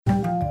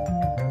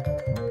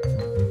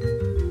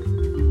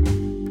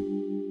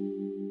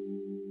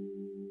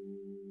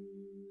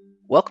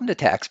Welcome to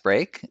Tax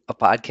Break, a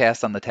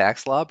podcast on the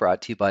tax law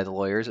brought to you by the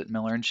lawyers at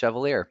Miller and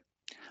Chevalier.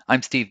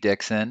 I'm Steve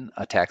Dixon,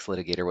 a tax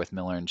litigator with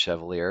Miller and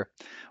Chevalier.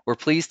 We're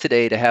pleased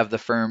today to have the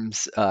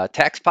firm's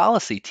tax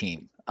policy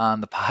team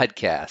on the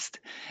podcast.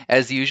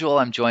 As usual,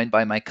 I'm joined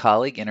by my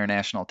colleague,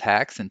 international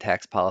tax and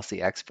tax policy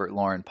expert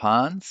Lauren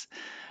Pons,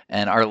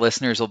 and our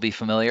listeners will be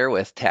familiar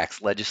with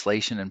tax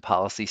legislation and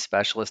policy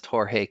specialist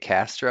Jorge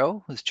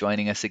Castro, who's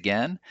joining us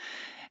again.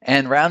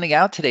 And rounding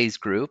out today's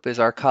group is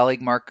our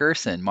colleague Mark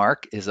Gerson.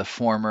 Mark is a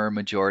former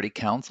majority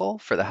counsel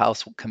for the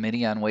House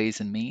Committee on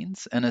Ways and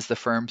Means and is the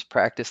firm's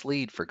practice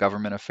lead for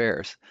government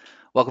affairs.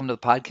 Welcome to the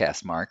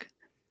podcast, Mark.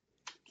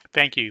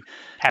 Thank you.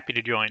 Happy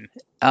to join.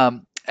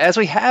 As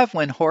we have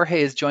when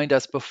Jorge has joined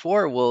us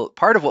before,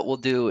 part of what we'll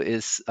do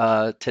is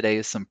today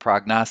is some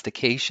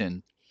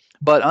prognostication.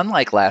 But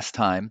unlike last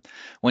time,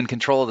 when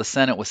control of the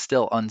Senate was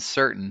still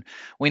uncertain,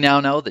 we now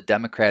know that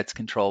Democrats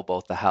control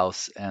both the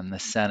House and the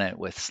Senate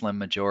with slim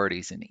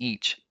majorities in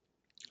each.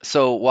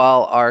 So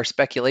while our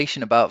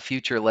speculation about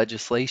future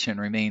legislation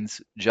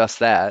remains just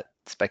that,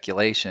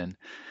 speculation,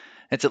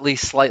 it's at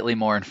least slightly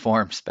more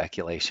informed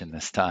speculation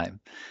this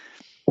time.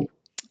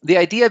 The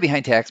idea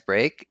behind Tax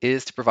Break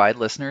is to provide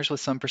listeners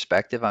with some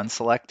perspective on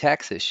select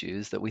tax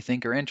issues that we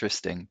think are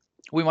interesting.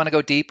 We want to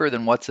go deeper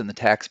than what's in the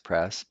tax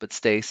press, but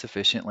stay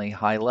sufficiently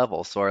high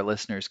level so our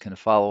listeners can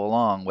follow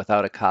along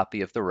without a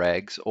copy of the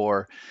regs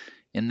or,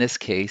 in this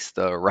case,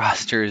 the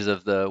rosters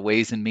of the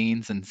Ways and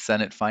Means and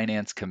Senate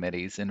Finance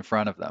Committees in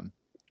front of them.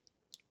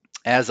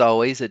 As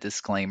always, a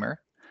disclaimer.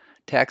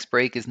 Tax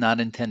Break is not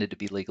intended to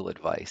be legal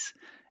advice,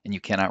 and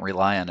you cannot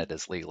rely on it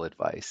as legal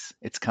advice.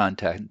 Its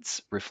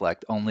contents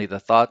reflect only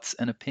the thoughts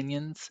and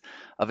opinions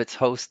of its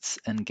hosts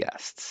and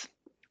guests.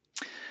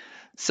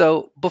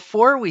 So,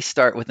 before we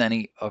start with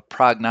any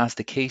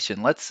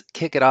prognostication, let's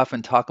kick it off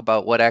and talk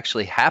about what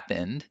actually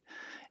happened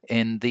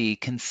in the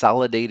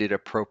Consolidated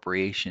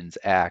Appropriations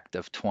Act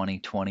of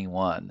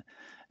 2021.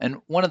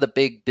 And one of the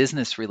big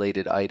business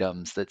related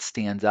items that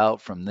stands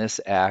out from this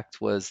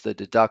act was the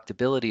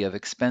deductibility of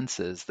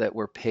expenses that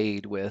were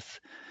paid with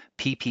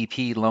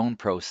PPP loan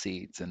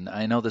proceeds. And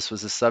I know this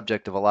was a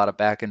subject of a lot of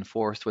back and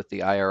forth with the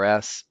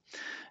IRS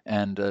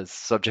and a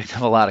subject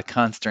of a lot of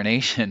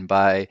consternation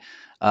by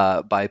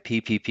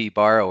PPP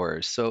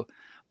borrowers. So,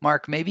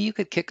 Mark, maybe you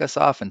could kick us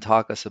off and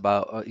talk us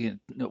about,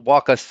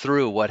 walk us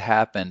through what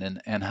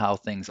happened and how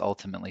things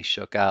ultimately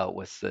shook out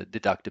with the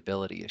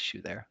deductibility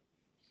issue there.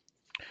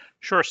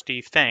 Sure,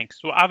 Steve. Thanks.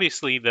 Well,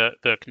 obviously,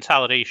 the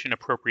Consolidation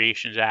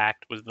Appropriations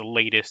Act was the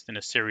latest in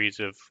a series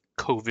of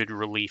COVID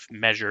relief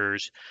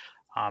measures,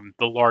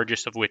 the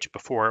largest of which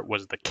before it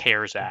was the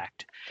CARES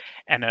Act.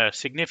 And a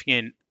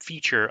significant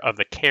feature of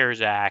the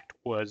CARES Act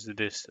was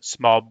this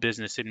Small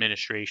Business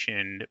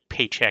Administration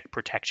Paycheck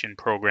Protection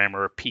Program,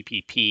 or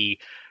PPP,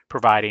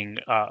 providing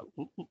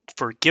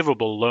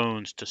forgivable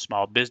loans to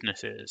small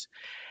businesses.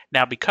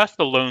 Now, because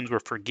the loans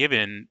were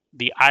forgiven,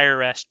 the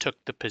IRS took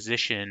the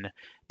position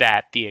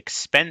that the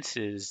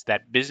expenses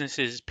that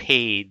businesses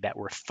paid that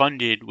were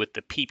funded with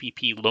the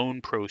PPP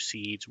loan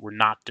proceeds were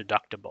not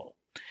deductible.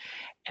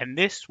 And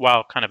this,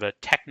 while kind of a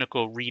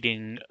technical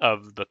reading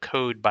of the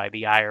code by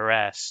the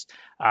IRS,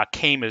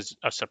 came as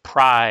a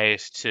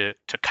surprise to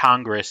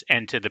Congress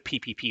and to the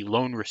PPP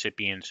loan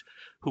recipients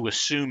who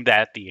assumed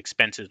that the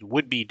expenses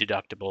would be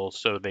deductible.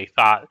 So they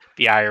thought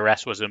the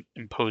IRS was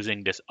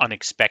imposing this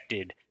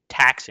unexpected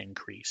tax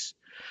increase.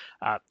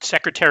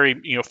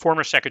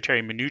 Former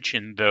Secretary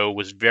Mnuchin, though,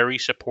 was very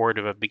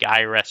supportive of the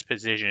IRS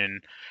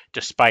position,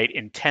 despite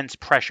intense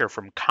pressure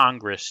from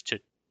Congress to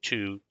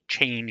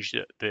change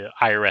the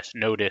IRS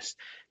notice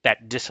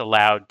that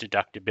disallowed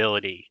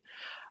deductibility,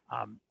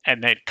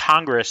 and that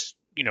Congress,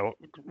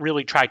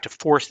 really tried to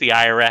force the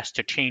IRS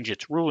to change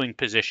its ruling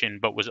position,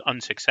 but was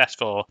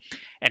unsuccessful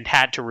and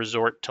had to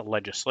resort to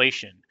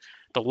legislation.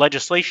 The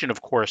legislation,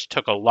 of course,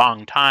 took a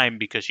long time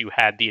because you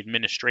had the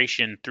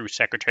administration through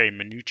Secretary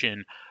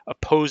Mnuchin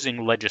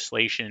opposing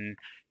legislation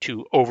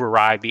to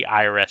override the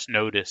IRS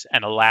notice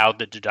and allow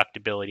the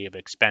deductibility of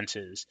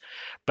expenses.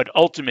 But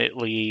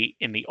ultimately,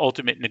 in the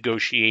ultimate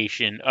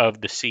negotiation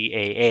of the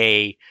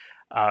CAA,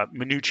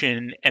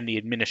 Mnuchin and the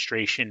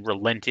administration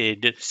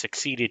relented,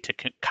 succeeded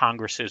to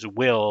Congress's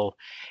will,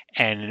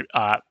 and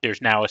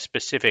there's now a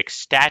specific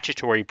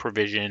statutory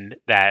provision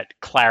that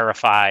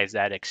clarifies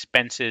that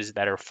expenses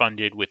that are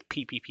funded with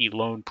PPP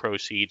loan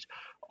proceeds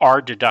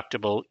are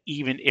deductible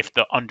even if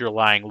the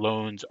underlying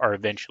loans are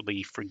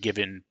eventually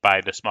forgiven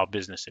by the Small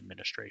Business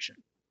Administration.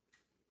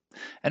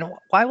 And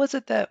why was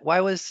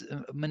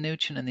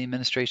Mnuchin and the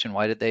administration,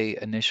 why did they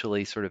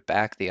initially sort of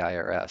back the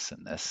IRS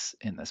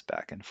in this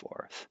back and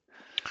forth?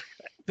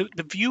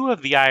 The view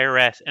of the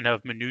IRS and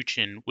of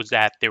Mnuchin was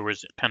that there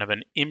was kind of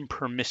an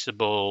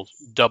impermissible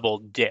double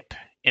dip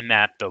in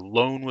that the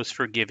loan was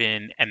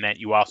forgiven and that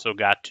you also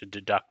got to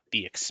deduct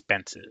the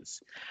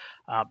expenses.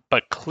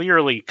 But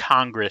clearly,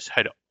 Congress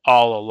had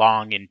all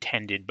along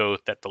intended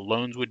both that the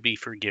loans would be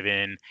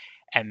forgiven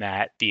and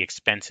that the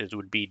expenses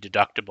would be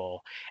deductible.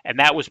 And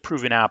that was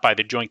proven out by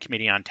the Joint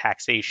Committee on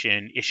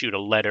Taxation issued a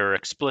letter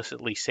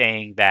explicitly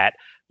saying that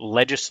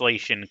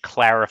legislation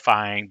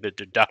clarifying the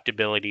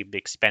deductibility of the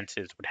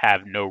expenses would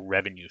have no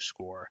revenue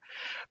score.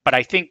 But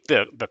I think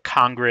the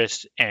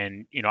Congress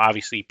and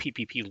obviously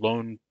PPP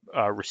loan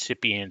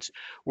recipients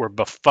were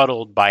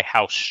befuddled by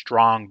how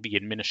strong the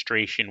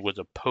administration was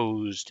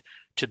opposed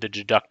to the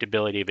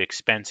deductibility of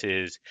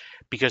expenses,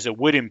 because it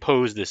would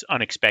impose this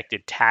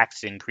unexpected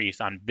tax increase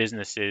on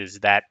businesses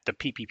that the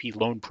PPP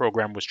loan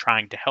program was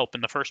trying to help in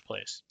the first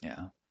place.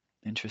 Yeah,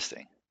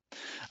 interesting.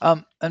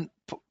 And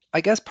I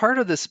guess part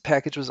of this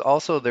package was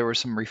also there were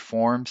some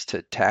reforms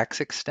to tax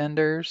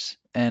extenders,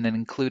 and it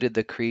included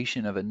the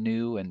creation of a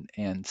new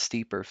and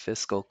steeper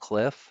fiscal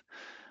cliff.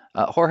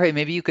 Jorge,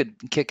 maybe you could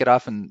kick it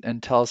off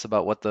and tell us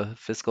about what the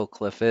fiscal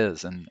cliff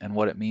is and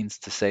what it means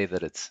to say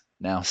that it's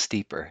now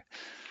steeper.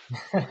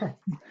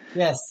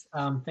 Yes,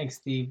 thanks,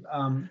 Steve.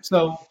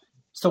 So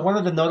one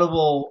of the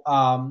notable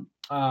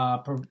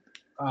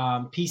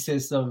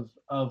pieces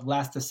of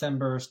last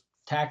December's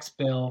tax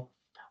bill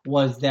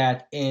was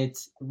that it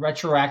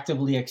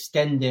retroactively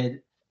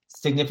extended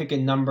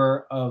significant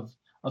number of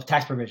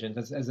tax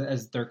provisions,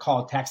 as they're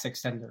called, tax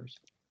extenders.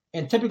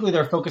 And typically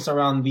they're focused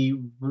around the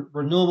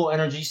renewable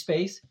energy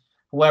space.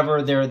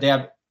 However, they've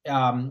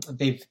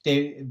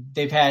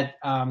had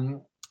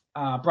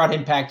broad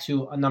impact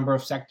to a number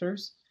of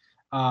sectors,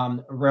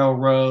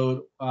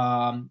 railroad,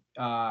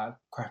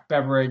 craft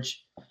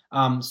beverage.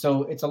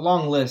 So it's a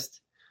long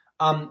list.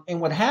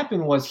 And what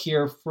happened was,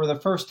 here, for the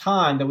first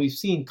time that we've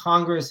seen,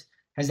 Congress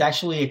has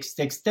actually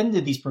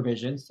extended these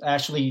provisions.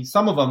 Actually,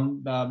 some of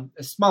them,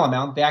 a small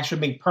amount, they actually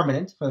made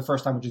permanent for the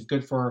first time, which is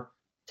good for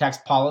tax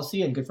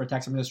policy and good for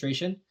tax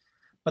administration.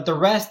 But the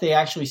rest, they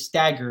actually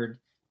staggered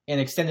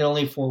and extended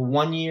only for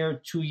 1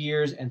 year, 2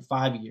 years, and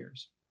 5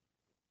 years.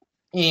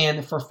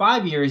 And for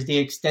 5 years, they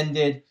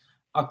extended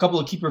a couple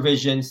of key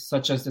provisions,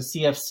 such as the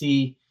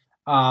CFC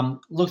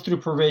look-through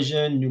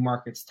provision, new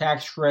markets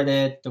tax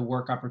credit, the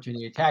work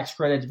opportunity tax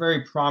credit,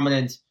 very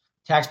prominent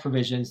tax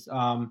provisions.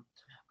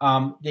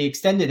 They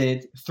extended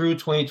it through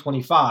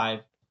 2025.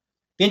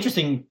 The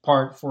interesting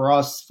part for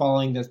us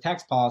following the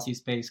tax policy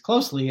space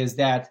closely is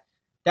that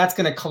that's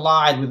going to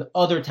collide with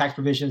other tax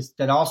provisions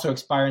that also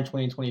expire in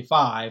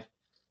 2025,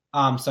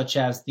 such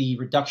as the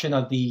reduction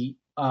of the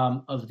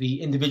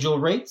individual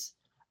rates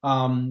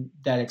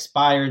that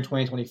expire in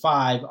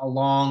 2025,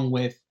 along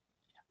with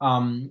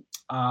the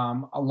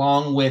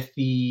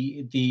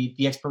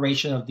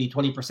expiration of the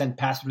 20%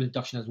 pass-through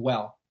deduction as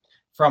well,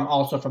 from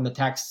the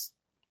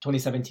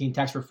 2017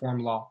 tax reform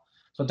law.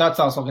 So that's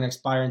also going to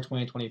expire in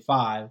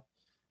 2025.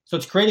 So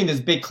it's creating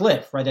this big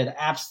cliff, right? That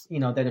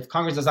if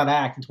Congress does not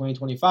act in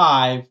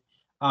 2025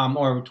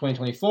 or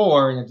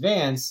 2024 in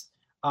advance,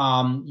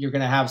 you're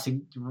going to have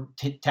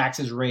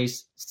taxes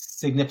raised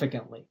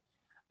significantly.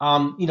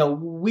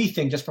 We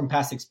think, just from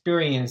past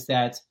experience,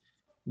 that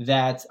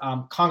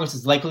Congress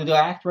is likely to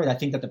act, right? I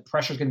think that the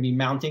pressure is going to be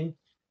mounting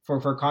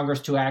for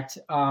Congress to act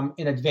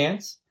in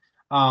advance.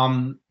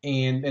 And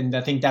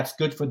I think that's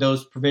good for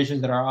those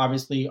provisions that are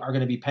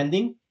going to be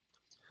pending.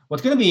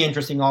 What's going to be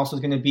interesting also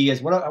is going to be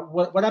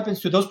what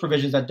happens to those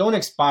provisions that don't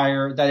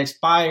expire, that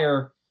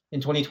expire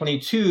in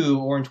 2022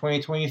 or in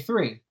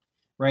 2023,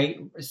 right?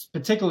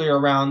 Particularly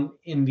around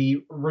in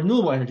the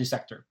renewable energy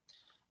sector.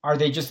 Are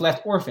they just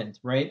left orphaned,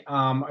 right?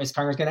 Is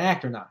Congress going to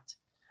act or not?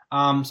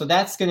 So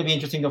that's going to be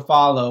interesting to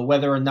follow,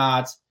 whether or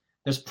not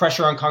there's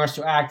pressure on Congress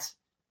to act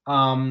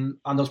on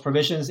those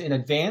provisions in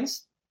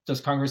advance.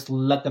 Does Congress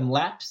let them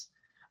lapse?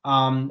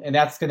 And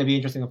that's going to be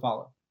interesting to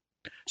follow.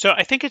 So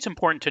I think it's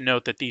important to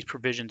note that these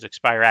provisions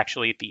expire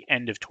actually at the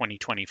end of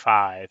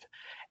 2025.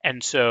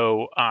 And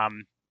so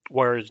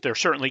whereas there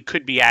certainly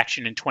could be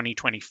action in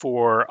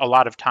 2024, a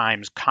lot of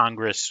times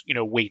Congress,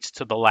 waits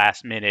to the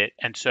last minute.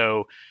 And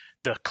so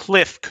the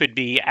cliff could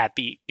be at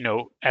the,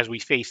 as we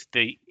face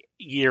the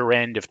year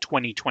end of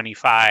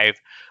 2025,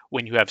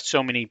 when you have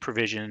so many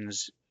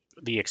provisions,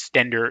 the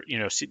extender,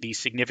 these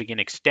significant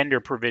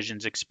extender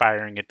provisions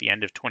expiring at the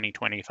end of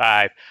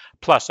 2025,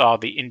 plus all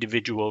the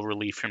individual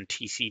relief from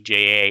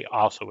TCJA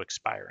also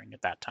expiring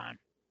at that time.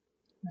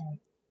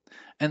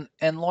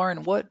 And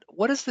Lauren, what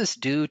does this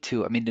do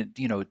to? I mean,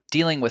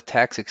 dealing with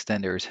tax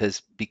extenders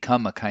has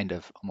become a kind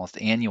of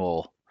almost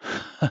annual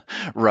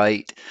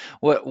right.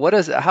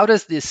 How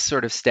does this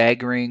sort of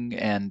staggering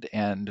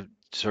and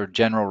sort of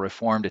general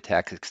reform to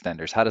tax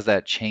extenders, how does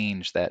that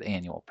change that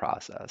annual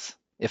process,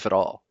 if at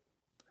all?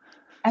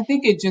 I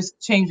think it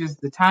just changes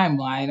the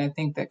timeline. I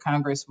think that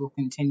Congress will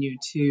continue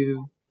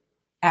to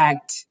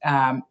act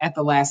at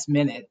the last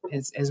minute,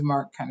 as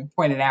Mark kind of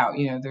pointed out.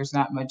 There's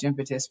not much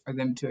impetus for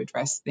them to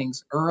address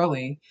things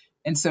early,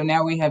 and so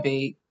now we have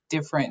a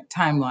different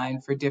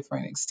timeline for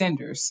different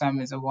extenders.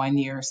 Some is a 1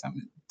 year,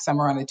 some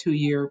are on a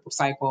 2-year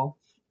cycle,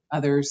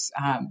 others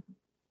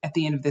at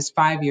the end of this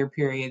 5-year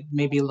period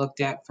may be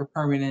looked at for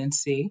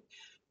permanency,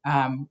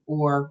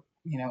 or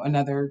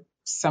another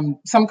some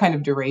kind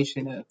of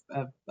duration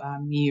of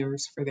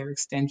years for their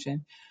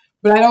extension.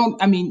 But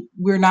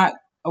we're not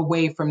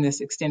away from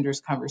this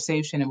extenders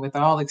conversation. And with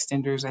all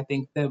extenders, I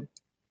think the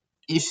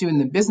issue in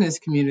the business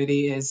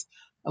community is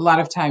a lot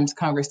of times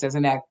Congress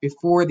doesn't act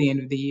before the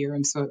end of the year,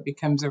 and so it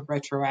becomes a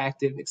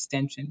retroactive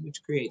extension,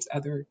 which creates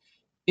other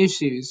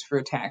issues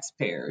for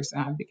taxpayers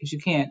because you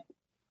can't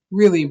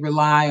really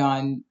rely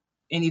on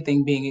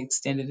anything being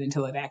extended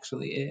until it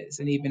actually is.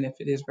 And even if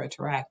it is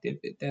retroactive,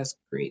 it does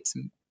create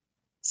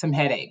some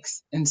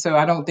headaches. And so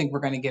I don't think we're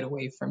going to get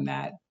away from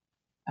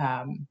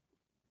um,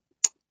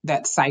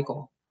 that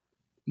cycle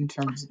in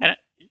terms of.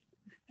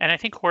 And I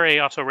think Jorge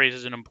also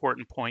raises an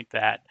important point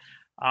that,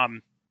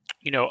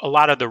 a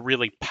lot of the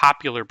really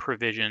popular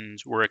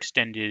provisions were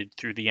extended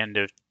through the end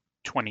of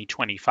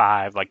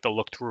 2025, like the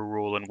look-through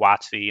rule in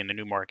WOTC and the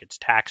new markets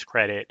tax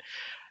credit.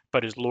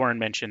 But as Lauren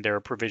mentioned, there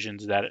are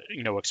provisions that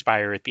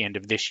expire at the end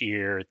of this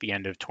year, at the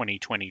end of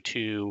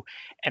 2022,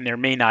 and there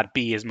may not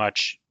be as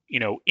much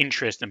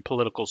interest and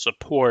political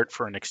support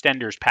for an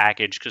extenders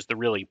package because the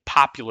really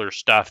popular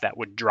stuff that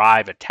would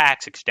drive a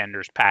tax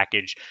extenders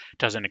package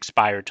doesn't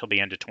expire till the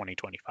end of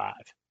 2025.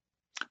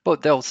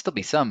 But there'll still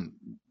be some.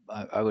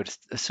 I would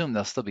assume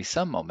there'll still be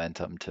some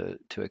momentum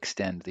to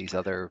extend these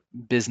other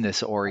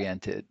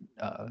business-oriented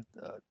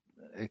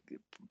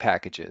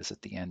packages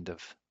at the end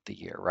of the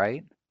year,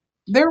 right?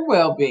 There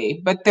will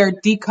be, but they're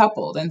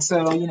decoupled. And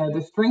so,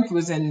 the strength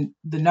was in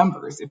the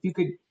numbers. If you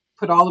could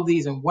put all of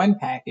these in one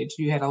package,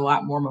 you had a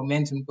lot more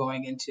momentum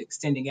going into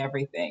extending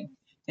everything.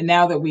 And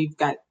now that we've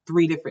got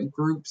three different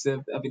groups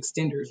of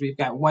extenders, we've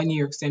got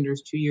 1-year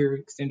extenders, 2-year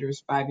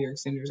extenders, 5-year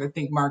extenders. I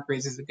think Mark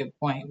raises a good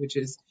point, which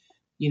is,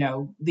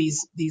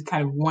 these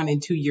kind of 1 and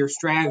 2-year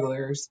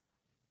stragglers,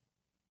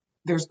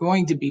 there's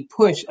going to be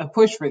a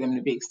push for them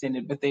to be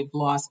extended, but they've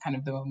lost kind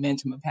of the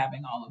momentum of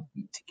having all of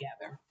them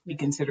together, be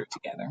considered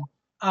together.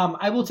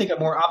 I will take a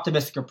more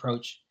optimistic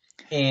approach,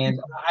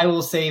 and I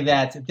will say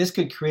that this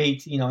could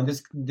create, and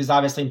this is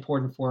obviously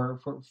important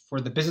for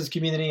the business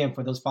community and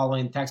for those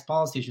following tax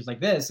policy issues like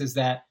this, is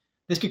that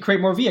this could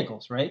create more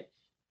vehicles, right?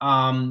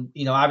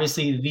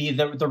 Obviously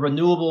the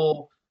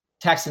renewable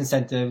tax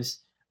incentives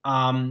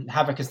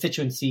have a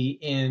constituency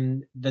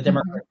in the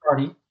Democratic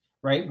Party,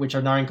 right, which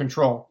are now in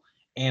control.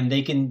 And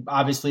they can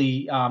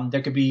obviously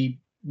there could be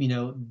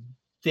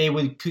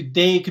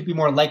they could be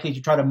more likely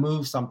to try to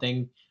move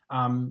something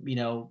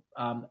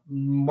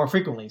more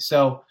frequently.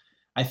 So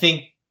I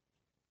think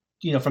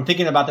from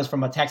thinking about this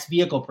from a tax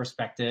vehicle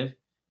perspective,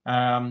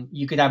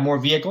 you could have more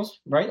vehicles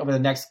right over the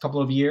next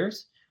couple of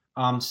years.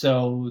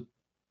 So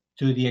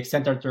to the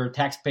extent that there are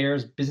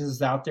taxpayers,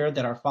 businesses out there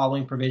that are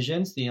following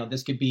provisions,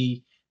 this could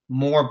be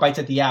more bites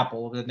at the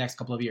apple over the next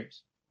couple of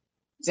years.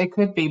 It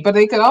could be, but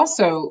they could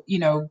also,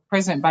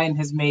 President Biden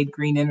has made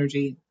green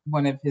energy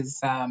one of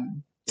his,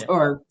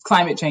 or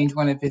climate change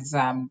one of his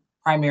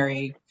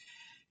primary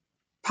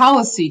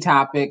policy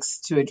topics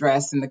to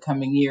address in the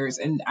coming years.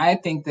 And I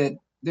think that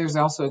there's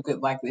also a good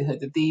likelihood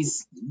that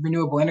these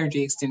renewable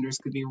energy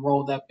extenders could be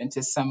rolled up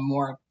into some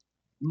more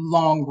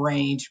long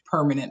range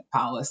permanent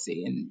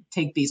policy and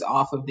take these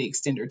off of the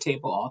extender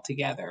table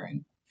altogether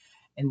and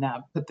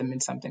put them in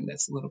something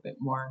that's a little bit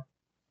more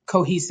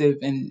cohesive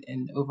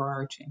and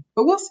overarching,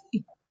 but we'll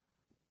see.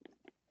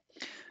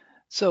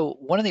 So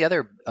one of the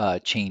other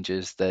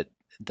changes that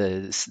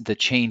the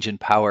change in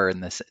power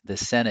in the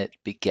Senate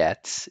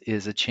begets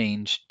is a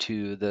change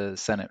to the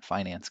Senate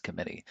Finance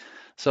Committee.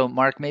 So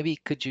Mark, maybe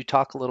could you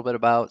talk a little bit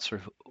about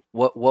sort of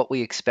what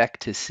we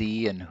expect to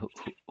see and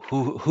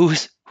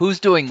who's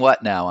doing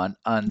what now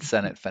on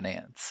Senate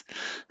Finance?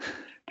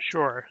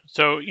 Sure.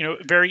 So,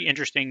 very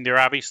interesting. There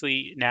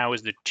obviously now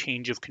is the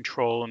change of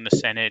control in the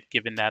Senate,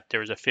 given that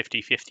there's a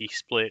 50-50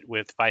 split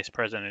with Vice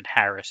President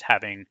Harris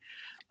having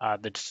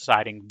the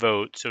deciding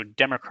vote. So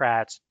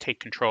Democrats take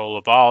control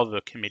of all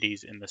the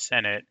committees in the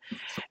Senate.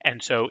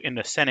 And so in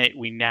the Senate,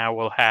 we now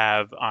will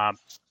have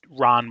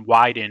Ron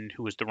Wyden,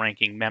 who is the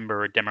ranking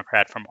member, a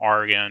Democrat from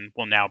Oregon,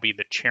 will now be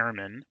the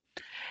chairman.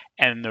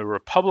 And the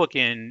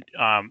Republican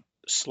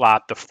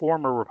slot, the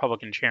former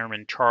Republican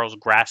chairman, Charles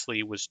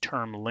Grassley, was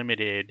term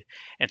limited.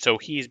 And so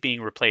he's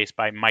being replaced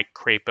by Mike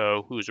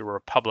Crapo, who's a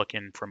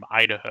Republican from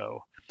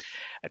Idaho.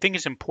 I think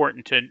it's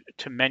important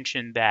to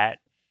mention that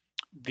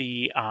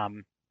the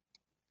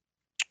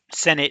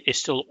Senate is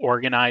still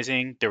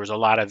organizing. There was a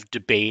lot of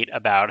debate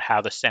about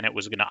how the Senate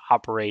was going to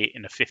operate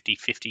in a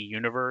 50-50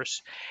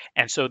 universe.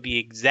 And so the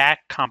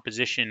exact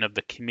composition of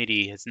the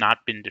committee has not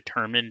been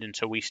determined. And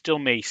so we still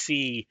may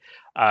see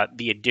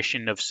the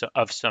addition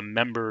of some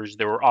members.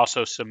 There were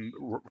also some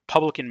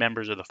Republican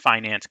members of the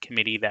Finance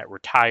Committee that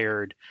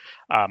retired.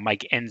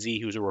 Mike Enzi,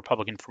 who's a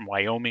Republican from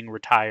Wyoming,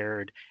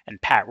 retired.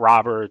 And Pat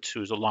Roberts,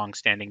 who's a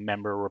longstanding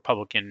member,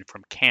 Republican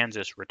from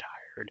Kansas, retired.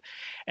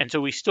 And so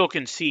we still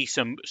can see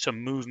some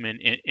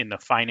movement in the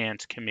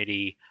Finance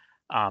Committee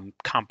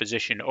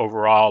composition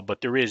overall, but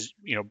there is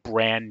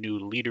brand new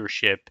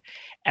leadership,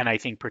 and I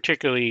think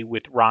particularly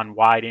with Ron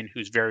Wyden,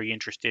 who's very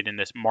interested in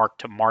this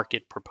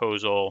mark-to-market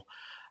proposal,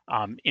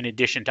 in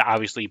addition to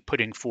obviously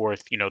putting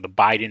forth the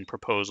Biden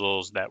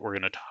proposals that we're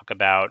going to talk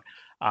about.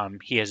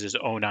 He has his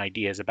own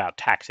ideas about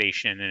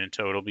taxation, and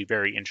so it'll be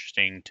very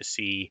interesting to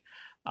see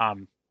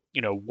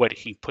what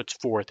he puts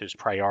forth as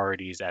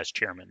priorities as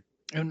chairman.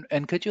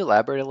 And could you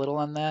elaborate a little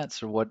on that?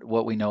 So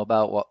what we know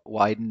about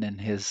Wyden and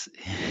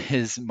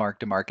his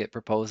mark-to-market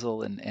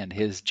proposal and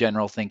his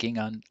general thinking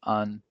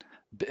on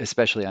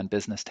especially on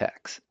business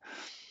tax.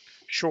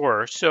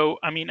 Sure. So,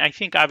 I mean, I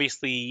think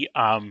obviously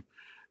uh,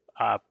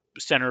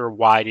 Senator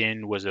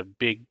Wyden was a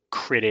big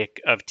critic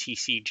of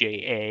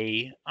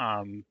TCJA,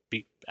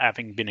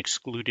 having been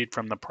excluded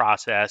from the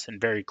process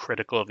and very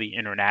critical of the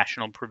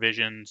international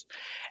provisions.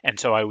 And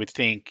so I would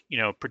think,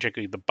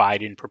 particularly the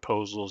Biden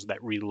proposals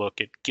that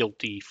relook at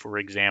GILTI, for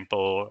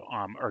example,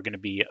 are going to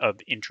be of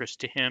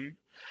interest to him.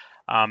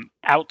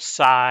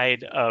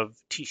 Outside of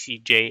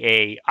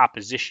TCJA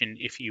opposition,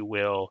 if you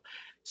will,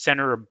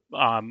 Senator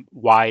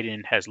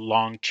Wyden has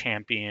long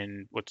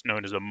championed what's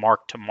known as a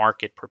mark to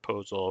market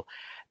proposal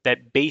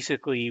that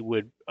basically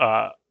would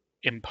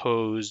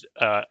impose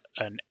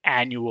an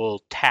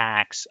annual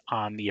tax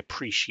on the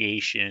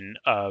appreciation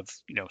of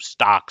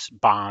stocks,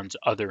 bonds,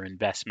 other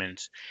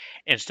investments.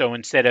 And so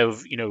instead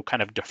of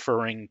kind of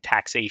deferring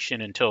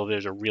taxation until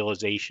there's a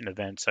realization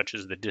event such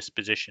as the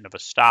disposition of a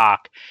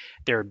stock,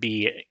 there would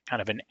be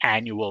kind of an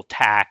annual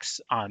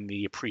tax on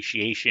the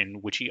appreciation,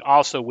 which he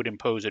also would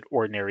impose at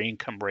ordinary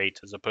income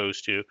rates as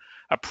opposed to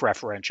a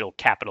preferential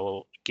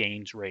capital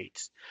gains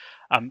rates.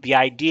 The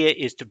idea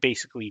is to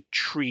basically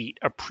treat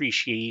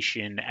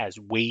appreciation as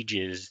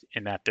wages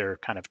in that they're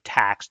kind of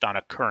taxed on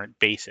a current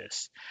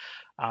basis.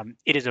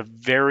 It is a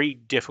very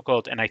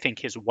difficult, and I think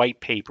his white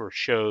paper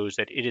shows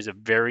that it is a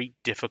very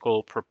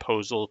difficult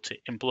proposal to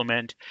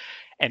implement.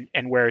 And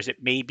whereas it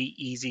may be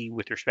easy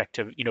with respect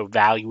to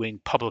valuing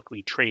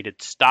publicly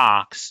traded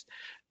stocks,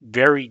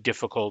 very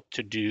difficult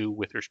to do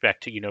with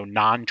respect to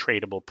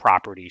non-tradable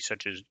property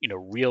such as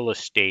real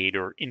estate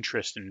or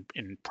interest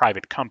in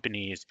private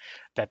companies,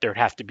 that there'd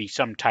have to be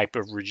some type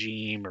of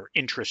regime or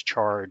interest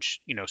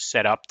charge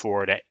set up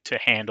for it to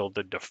handle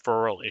the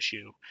deferral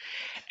issue.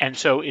 And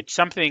so it's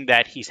something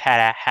that he's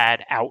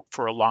had out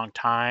for a long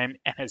time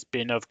and has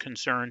been of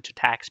concern to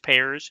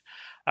taxpayers,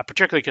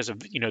 particularly because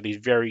of these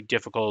very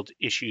difficult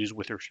issues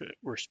with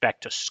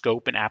respect to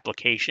scope and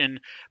application.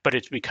 But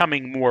it's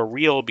becoming more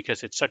real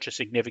because it's such a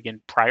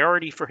significant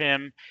priority for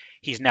him.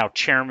 He's now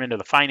chairman of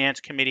the Finance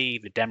Committee.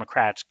 The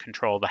Democrats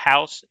control the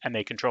House and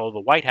they control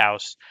the White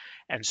House,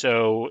 and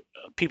so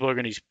people are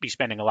going to be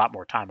spending a lot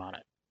more time on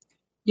it.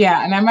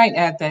 Yeah, and I might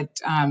add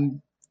that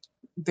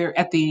there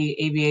at the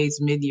ABA's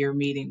mid-year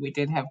meeting, we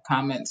did have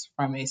comments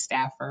from a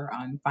staffer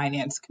on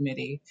Finance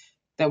Committee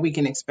that we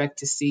can expect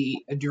to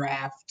see a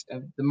draft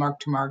of the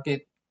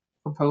mark-to-market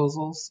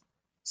proposals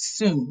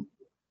soon.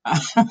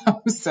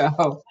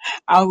 So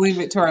I'll leave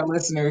it to our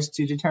listeners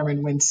to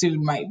determine when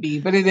soon might be,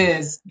 but it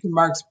is, to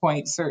Mark's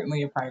point,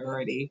 certainly a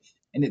priority,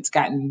 and it's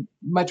gotten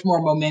much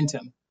more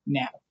momentum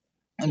now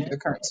under the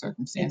current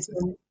circumstances.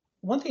 And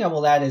one thing I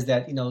will add is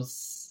that,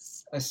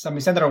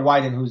 Senator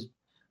Wyden, who's,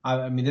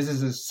 this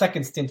is his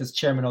second stint as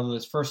chairman, although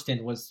his first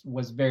stint was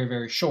very,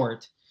 very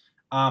short.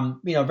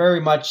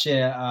 Very much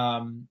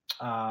a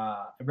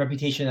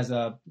reputation as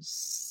a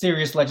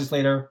serious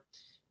legislator,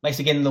 likes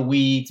to get in the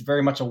weeds,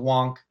 very much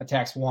a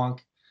tax wonk.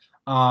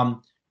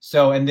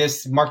 So in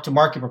this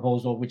mark-to-market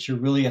proposal, which he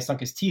really has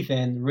sunk his teeth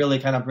in, really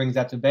kind of brings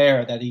that to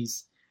bear, that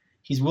he's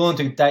willing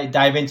to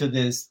dive into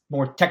this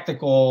more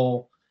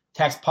technical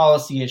tax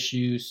policy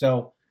issue.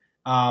 So,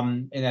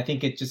 and I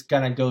think it just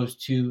kind of goes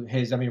to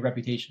his,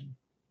 reputation.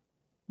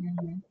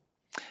 Mm-hmm.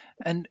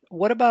 And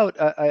what about,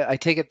 I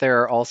take it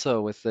there also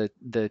with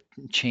the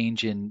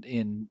change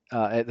in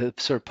the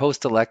sort of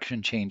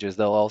post-election changes,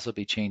 there'll also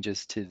be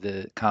changes to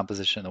the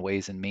composition of the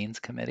Ways and Means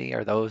Committee.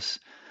 Are those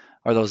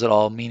at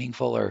all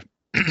meaningful or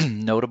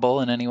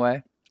notable in any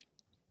way?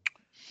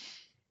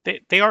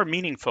 They are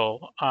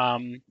meaningful,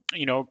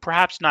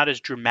 perhaps not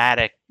as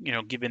dramatic,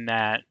 given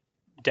that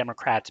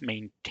Democrats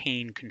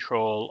maintain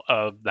control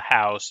of the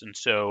House, and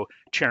so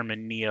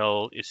Chairman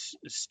Neal is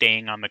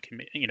staying on the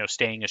committee,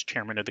 staying as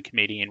chairman of the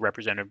committee, and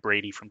Representative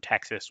Brady from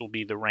Texas will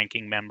be the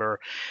ranking member.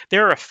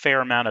 There are a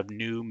fair amount of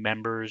new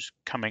members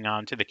coming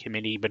onto the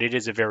committee, but it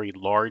is a very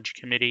large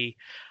committee.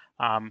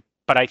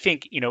 But I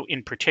think,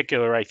 in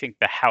particular, I think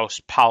the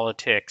House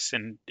politics,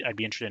 and I'd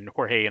be interested in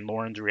Jorge and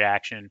Lauren's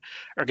reaction,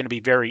 are going to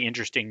be very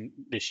interesting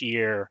this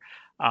year.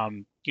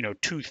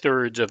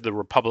 2/3 of the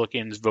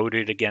Republicans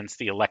voted against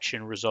the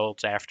election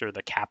results after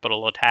the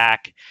Capitol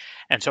attack.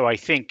 And so I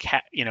think,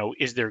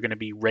 is there going to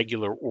be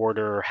regular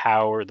order?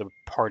 How are the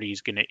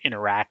parties going to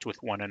interact with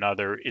one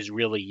another is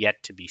really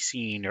yet to be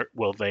seen. Or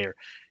will there,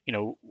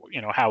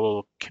 how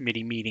will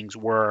committee meetings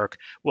work?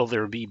 Will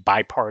there be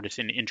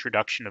bipartisan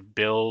introduction of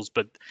bills?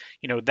 But,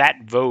 that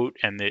vote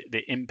and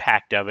the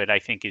impact of it, I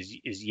think,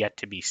 is yet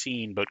to be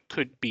seen, but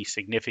could be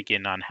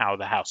significant on how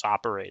the House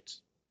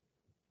operates.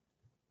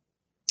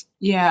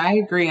 Yeah, I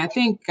agree. I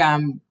think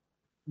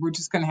we're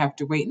just going to have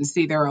to wait and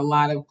see. There are a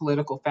lot of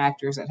political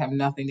factors that have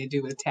nothing to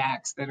do with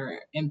tax that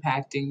are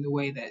impacting the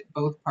way that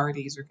both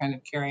parties are kind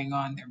of carrying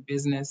on their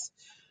business,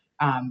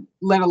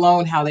 let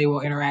alone how they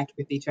will interact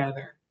with each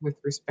other with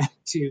respect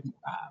to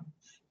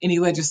any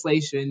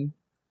legislation,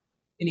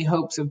 any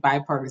hopes of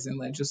bipartisan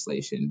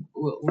legislation.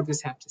 We'll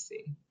just have to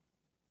see.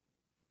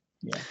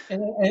 Yeah,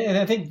 and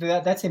I think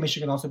that same issue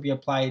can also be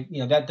applied.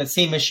 That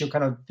same issue,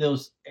 kind of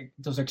those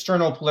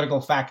external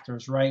political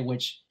factors, right?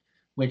 Which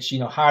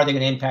how are they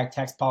going to impact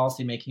tax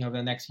policy making over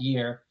the next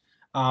year?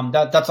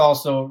 That's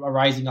also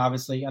arising,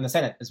 obviously, on the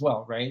Senate as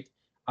well, right?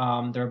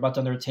 They're about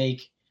to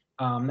undertake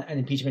an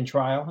impeachment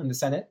trial in the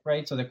Senate,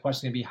 right? So the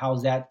question would be, how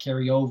does that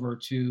carry over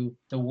to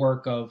the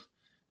work of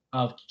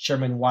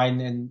Chairman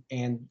Wyden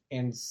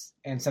and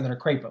Senator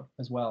Crapo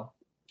as well?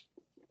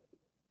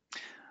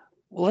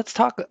 Well, let's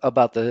talk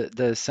about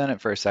the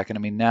Senate for a second. I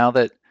mean,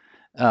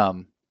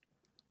 um,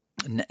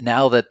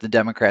 now that the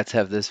Democrats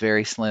have this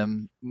very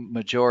slim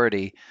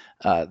majority,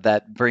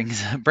 that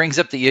brings brings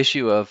up the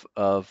issue of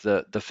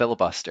the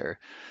filibuster.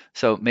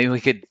 So maybe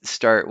we could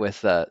start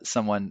with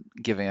someone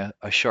giving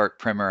a short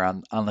primer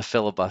on the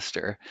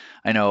filibuster.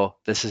 I know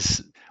this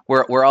is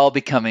we're all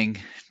becoming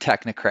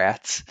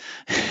technocrats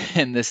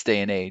in this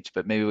day and age,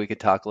 but maybe we could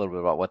talk a little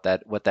bit about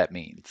what that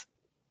means.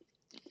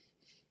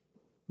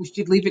 We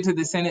should leave it to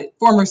the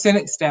former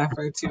Senate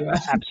staffer to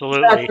talk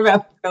Absolutely.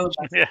 about the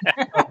filibuster. Yeah.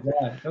 Oh,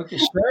 yeah. Okay,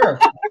 sure.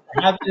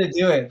 Happy to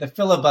do it. The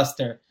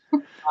filibuster.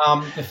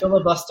 The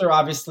filibuster,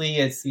 obviously,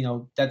 is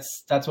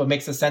that's what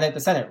makes the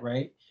Senate,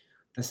 right?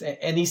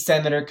 Any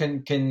senator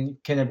can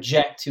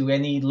object to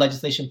any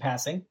legislation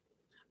passing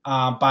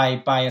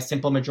by a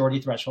simple majority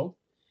threshold,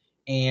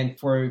 and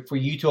for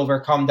you to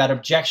overcome that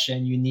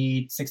objection, you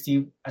need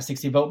a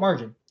 60 vote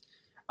margin.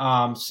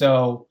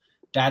 So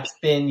that's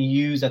been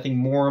used, I think,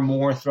 more and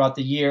more throughout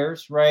the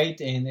years, right?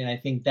 And I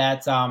think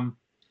that's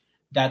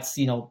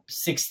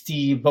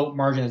 60 vote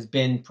margin has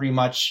been pretty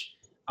much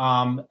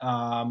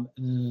the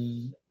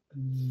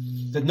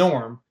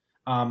norm.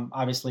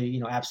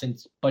 Obviously,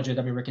 absent budget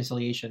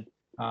reconciliation.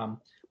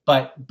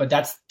 But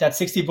that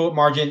 60 vote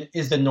margin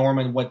is the norm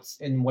and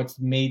what's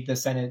made the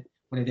Senate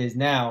what it is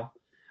now.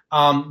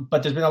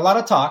 But there's been a lot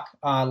of talk.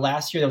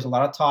 Last year there was a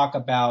lot of talk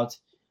about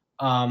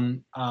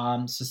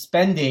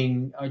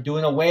suspending or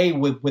doing away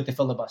with the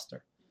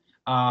filibuster.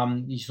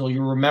 So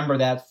you remember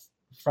that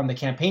from the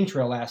campaign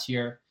trail last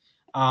year.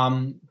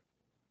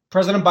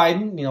 President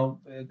Biden,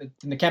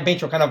 in the campaign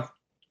trail, kind of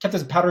kept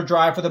his powder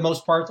dry for the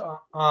most part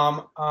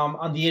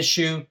on the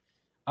issue.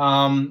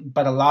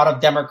 But a lot of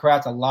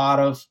Democrats, a lot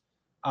of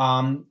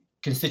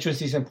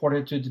constituencies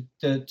important to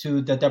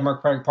the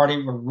Democratic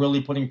Party were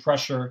really putting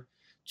pressure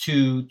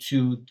to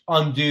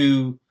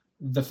undo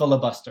the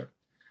filibuster.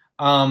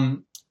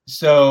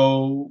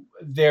 So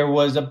there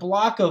was a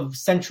block of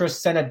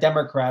centrist Senate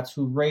Democrats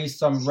who raised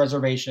some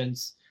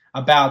reservations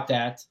about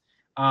that.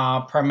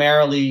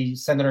 Primarily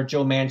Senator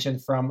Joe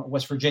Manchin from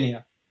West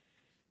Virginia,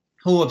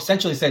 who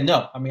essentially said,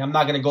 no, I'm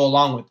not going to go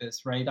along with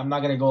this, right? I'm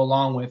not going to go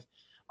along with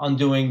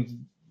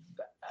undoing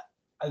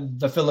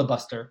the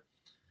filibuster.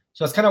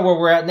 So that's kind of where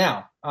we're at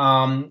now.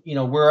 I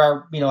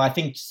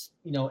think,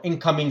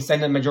 incoming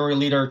Senate Majority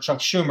Leader Chuck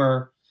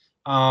Schumer,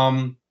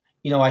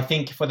 I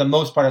think for the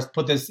most part has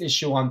put this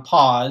issue on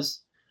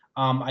pause.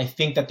 I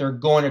think that they're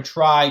going to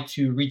try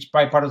to reach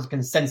bipartisan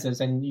consensus,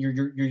 and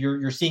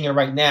you're seeing it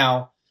right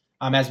now.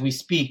 As we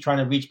speak, trying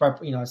to reach, I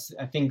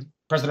think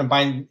President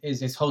Biden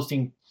is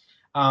hosting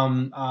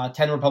 10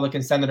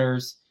 Republican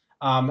senators,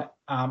 at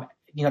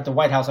the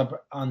White House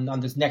on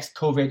this next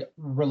COVID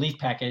relief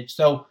package.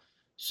 So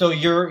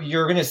you're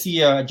going to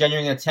see a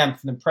genuine attempt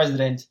from the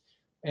president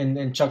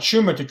and Chuck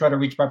Schumer to try to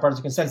reach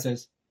bipartisan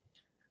consensus.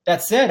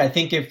 That said, I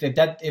think if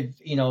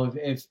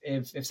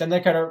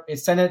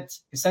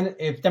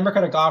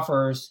Democratic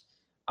offers,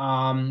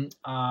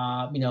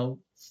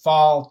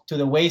 fall to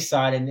the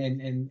wayside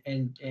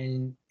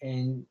and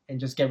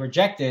just get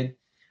rejected,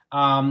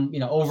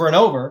 over and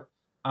over,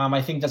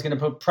 I think that's going to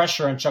put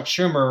pressure on Chuck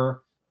Schumer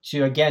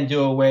to again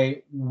do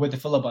away with the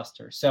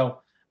filibuster.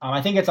 So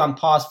I think it's on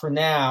pause for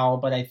now,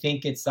 but I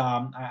think it's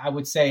I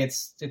would say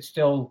it's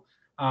still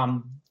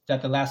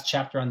that the last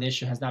chapter on the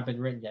issue has not been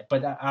written yet.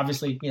 But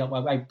obviously,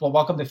 I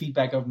welcome the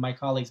feedback of my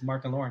colleagues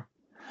Mark and Lauren.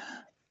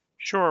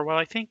 Sure. Well,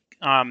 I think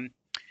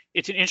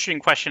it's an interesting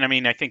question. I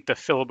mean, I think the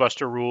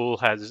filibuster rule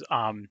has,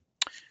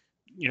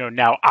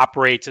 now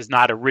operates as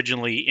not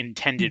originally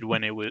intended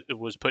when it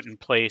was put in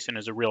place, and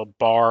as a real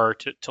bar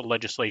to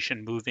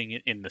legislation moving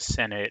in the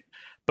Senate,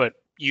 but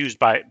used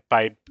by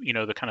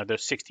the kind of the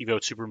 60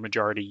 vote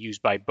supermajority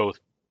used by both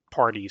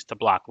parties to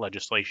block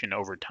legislation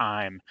over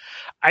time.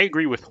 I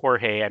agree with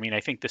Jorge. I mean, I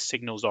think the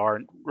signals are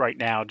right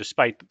now,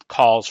 despite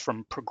calls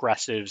from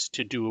progressives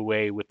to do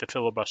away with the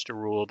filibuster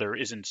rule, there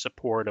isn't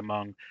support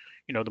among,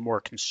 the more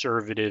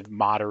conservative,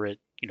 moderate,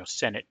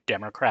 Senate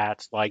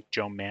Democrats like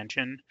Joe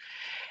Manchin.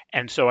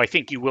 And so I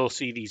think you will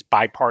see these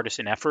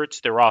bipartisan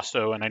efforts. There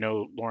also, and I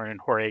know Lauren and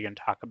Jorge can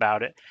talk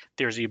about it,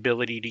 there's the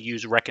ability to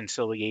use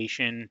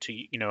reconciliation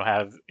to,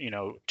 have,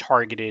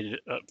 targeted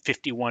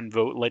 51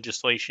 vote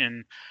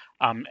legislation.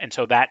 And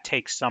so that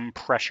takes some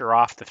pressure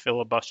off the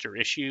filibuster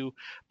issue.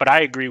 But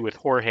I agree with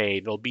Jorge.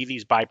 There'll be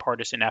these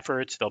bipartisan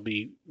efforts. There'll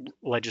be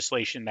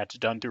legislation that's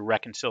done through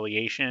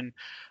reconciliation.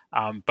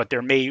 But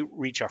there may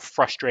reach a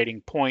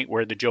frustrating point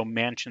where the Joe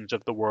Manchins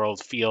of the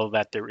world feel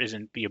that there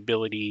isn't the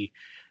ability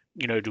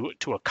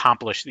to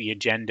accomplish the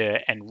agenda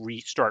and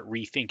start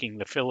rethinking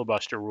the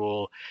filibuster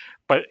rule.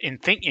 But in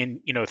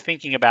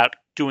thinking about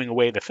doing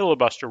away the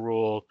filibuster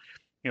rule,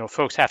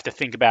 folks have to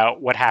think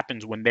about what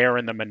happens when they're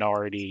in the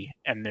minority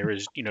and there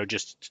is,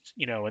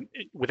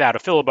 without a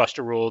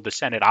filibuster rule, the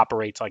Senate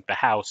operates like the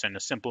House and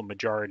a simple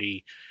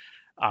majority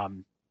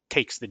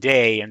takes the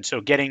day. And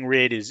so getting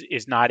rid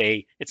is not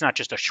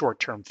just a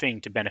short-term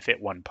thing to benefit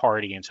one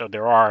party. And so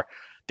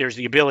there's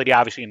the ability,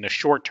 obviously, in the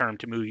short term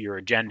to move your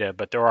agenda,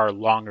 but there are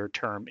longer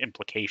term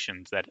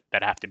implications that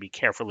have to be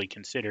carefully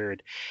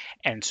considered.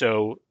 And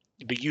so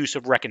the use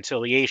of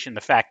reconciliation,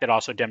 the fact that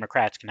also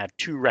Democrats can have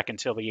two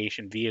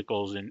reconciliation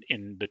vehicles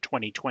in the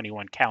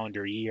 2021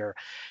 calendar year,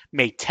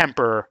 may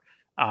temper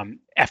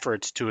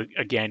efforts to,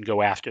 again,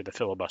 go after the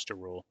filibuster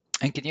rule.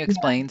 And can you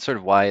explain sort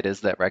of why it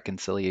is that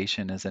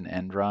reconciliation is an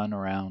end run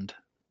around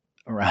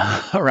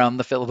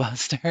the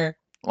filibuster,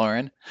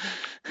 Lauren?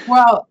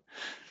 Well,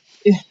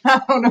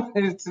 I don't know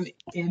if it's an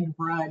end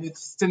run.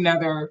 It's just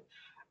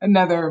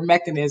another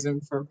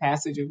mechanism for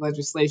passage of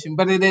legislation,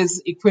 but it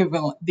is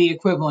the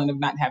equivalent of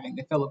not having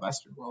the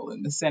filibuster rule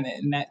in the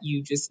Senate, and that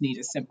you just need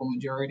a simple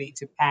majority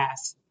to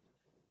pass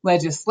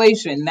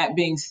legislation. That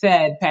being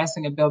said,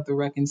 passing a bill through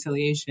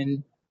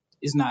reconciliation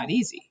is not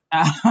easy.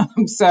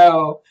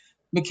 So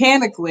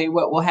mechanically,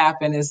 what will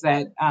happen is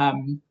that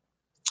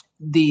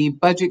the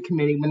budget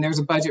committee, when there's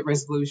a budget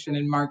resolution,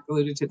 and Mark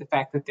alluded to the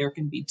fact that there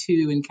can be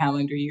two in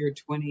calendar year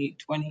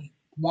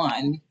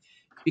 2021,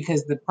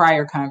 because the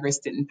prior Congress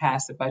didn't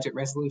pass a budget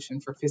resolution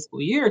for fiscal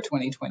year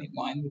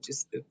 2021, which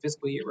is the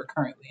fiscal year we're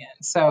currently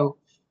in. So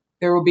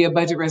there will be a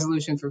budget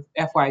resolution for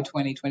FY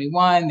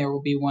 2021. There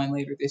will be one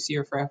later this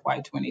year for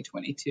FY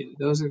 2022.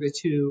 Those are the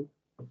two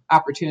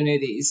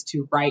opportunities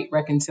to write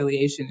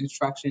reconciliation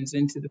instructions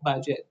into the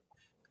budget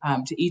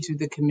to each of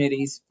the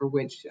committees for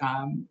which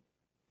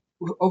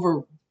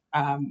who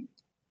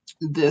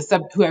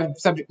have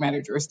subject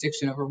matter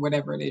jurisdiction over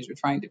whatever it is you're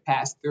trying to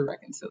pass through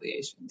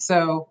reconciliation.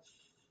 So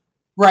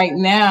right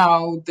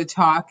now, the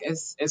talk,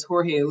 as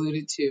Jorge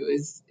alluded to,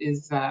 is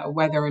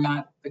whether or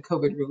not the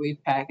COVID relief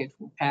package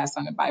will pass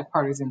on a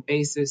bipartisan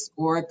basis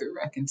or through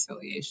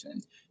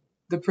reconciliation.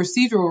 The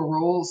procedural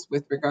rules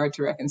with regard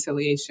to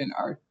reconciliation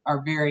are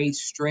very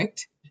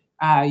strict.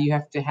 You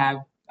have to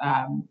have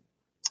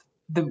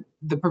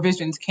the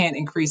provisions can't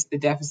increase the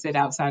deficit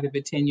outside of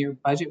a 10-year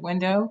budget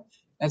window.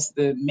 That's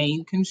the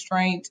main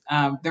constraint.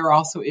 There are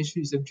also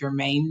issues of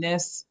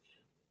germaneness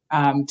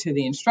to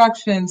the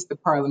instructions. The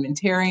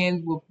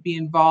parliamentarian will be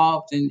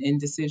involved in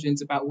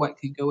decisions about what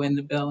can go in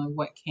the bill and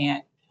what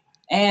can't.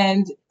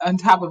 And on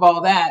top of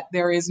all that,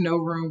 there is no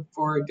room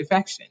for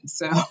defection.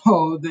 So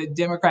the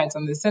Democrats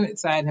on the Senate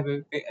side have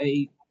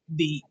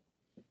the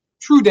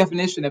true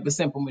definition of a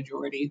simple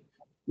majority.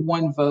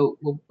 One vote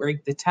will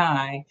break the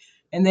tie.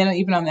 And then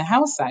even on the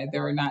House side,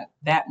 there are not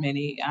that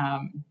many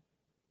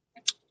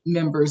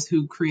members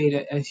who create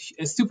a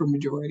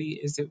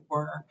supermajority, as it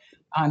were,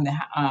 on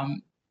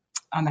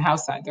the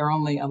House side. There are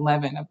only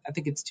 11. I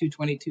think it's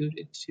 222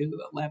 to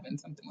 211,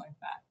 something like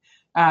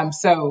that.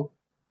 So,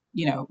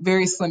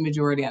 very slim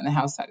majority on the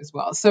House side as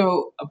well.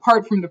 So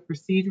apart from the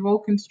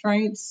procedural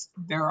constraints,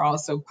 there are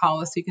also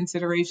policy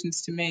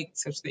considerations to make,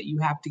 such that you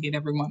have to get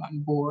everyone on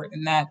board.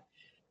 And that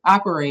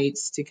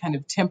operates to kind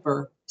of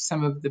temper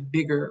some of the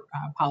bigger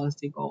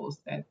policy goals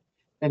that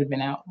have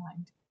been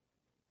outlined.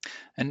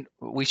 And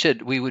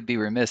we would be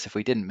remiss if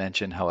we didn't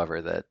mention,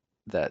 however,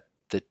 that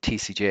the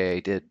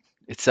TCJA did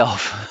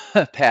itself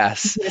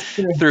pass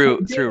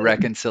through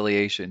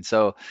reconciliation.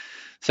 So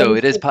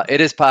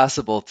it is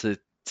possible to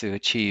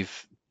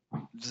achieve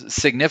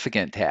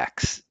significant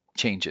tax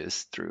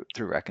changes through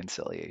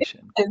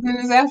reconciliation.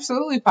 It is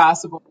absolutely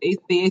possible. The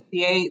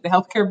ACA, the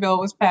healthcare bill,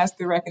 was passed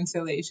through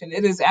reconciliation.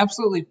 It is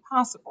absolutely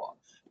possible,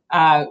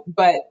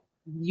 but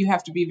you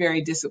have to be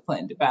very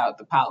disciplined about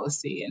the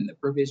policy and the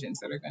provisions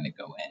that are going to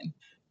go in,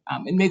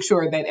 and make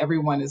sure that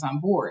everyone is on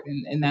board.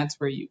 And that's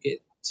where you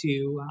get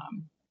to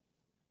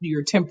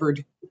your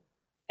tempered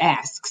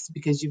asks,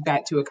 because you've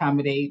got to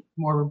accommodate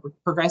more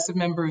progressive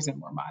members and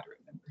more moderate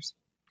members.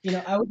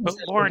 I would. But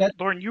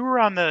Lauren, you were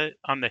on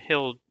the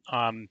Hill,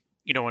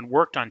 and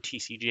worked on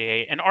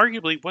TCJA, and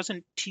arguably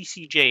wasn't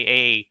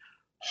TCJA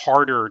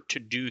harder to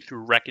do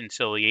through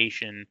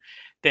reconciliation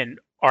than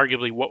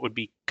arguably what would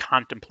be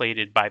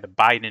contemplated by the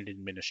Biden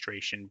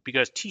administration,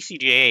 because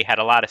TCJA had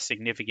a lot of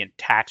significant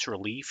tax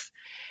relief.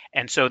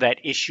 And so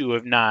that issue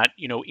of not,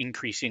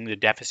 increasing the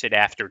deficit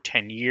after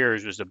 10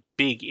 years was a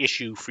big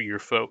issue for you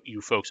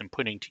folks in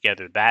putting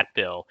together that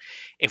bill.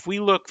 If we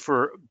look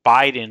for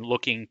Biden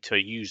looking to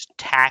use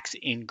tax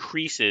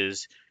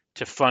increases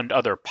to fund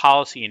other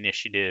policy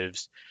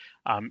initiatives,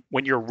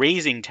 when you're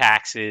raising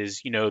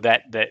taxes,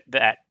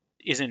 that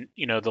isn't,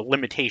 the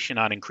limitation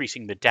on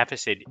increasing the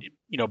deficit,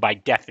 by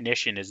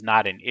definition is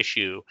not an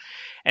issue.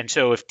 And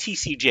so if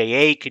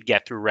TCJA could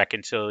get through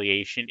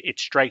reconciliation, it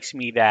strikes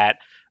me that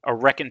a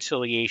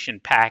reconciliation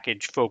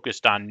package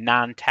focused on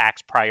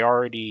non-tax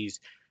priorities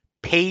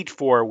paid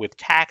for with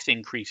tax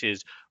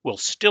increases will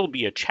still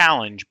be a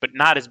challenge, but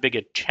not as big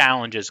a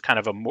challenge as kind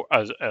of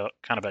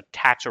a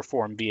tax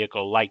reform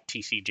vehicle like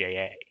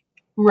TCJA.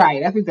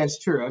 Right. I think that's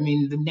true. I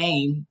mean, the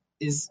name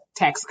is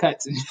Tax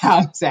Cuts and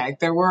Jobs Act.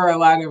 There were a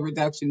lot of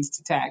reductions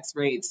to tax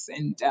rates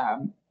and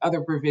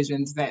other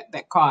provisions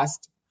that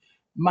cost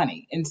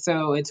money, and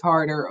so it's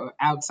harder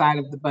outside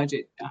of the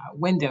budget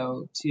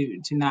window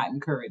to not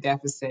incur a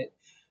deficit.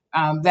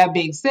 That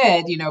being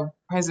said,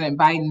 President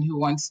Biden, who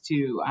wants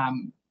to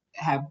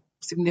have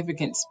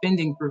significant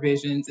spending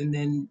provisions and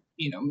then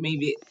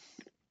maybe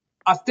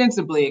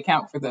ostensibly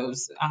account for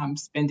those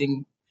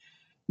spending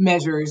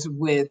measures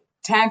with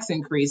tax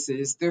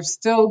increases, there's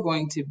still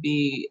going to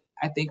be,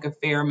 I think, a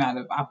fair amount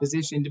of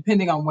opposition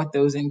depending on what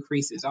those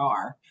increases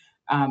are.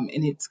 And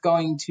it's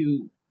going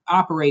to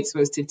operate so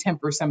as to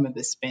temper some of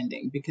the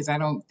spending, because I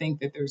don't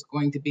think that there's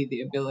going to be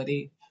the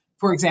ability,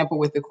 for example,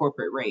 with the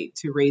corporate rate,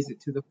 to raise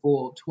it to the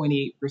full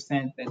 28%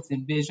 that's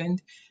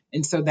envisioned.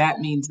 And so that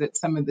means that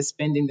some of the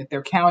spending that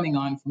they're counting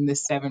on from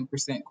this 7%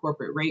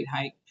 corporate rate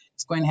hike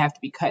is going to have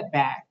to be cut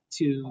back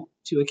to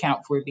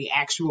account for the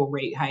actual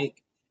rate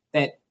hike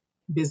that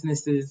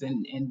businesses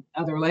and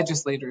other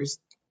legislators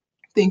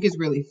think is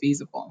really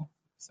feasible.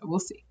 So we'll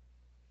see.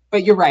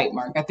 But you're right,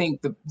 Mark. I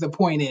think the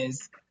point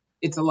is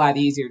it's a lot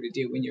easier to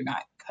do when you're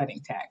not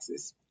cutting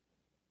taxes.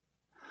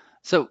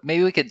 So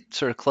maybe we could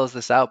sort of close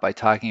this out by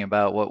talking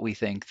about what we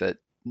think that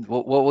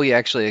what we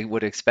actually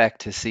would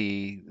expect to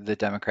see the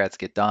Democrats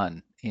get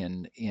done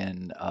in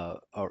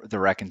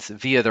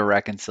via the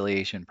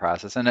reconciliation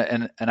process,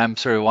 and I'm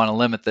sort of want to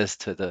limit this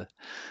to the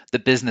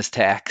business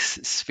tax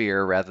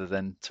sphere rather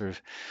than sort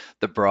of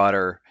the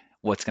broader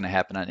what's going to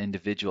happen on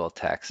individual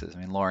taxes. I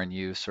mean, Lauren,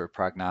 you sort of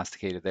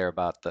prognosticated there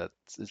about the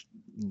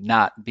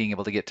not being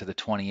able to get to the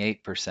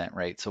 28%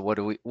 rate. So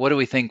what do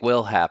we think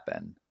will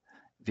happen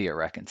via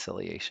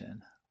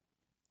reconciliation?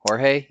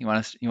 Jorge, you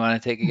want to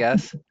take a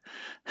guess?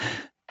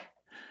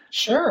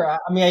 Sure.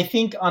 I mean, I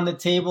think on the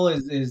table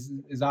is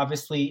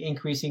obviously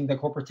increasing the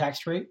corporate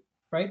tax rate,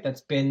 right?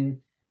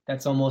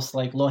 That's almost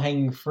like low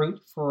hanging fruit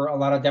for a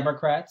lot of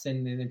Democrats,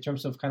 and in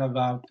terms of kind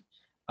of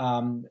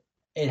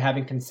it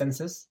having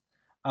consensus.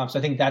 So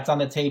I think that's on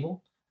the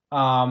table.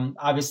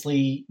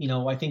 Obviously,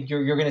 I think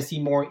you're going to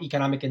see more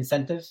economic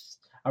incentives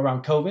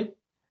around COVID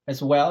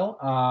as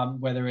well,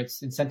 whether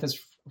it's incentives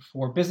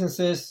for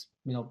businesses,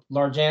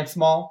 large and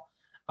small.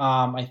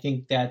 I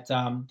think that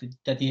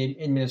the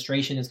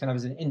administration is kind of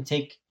as an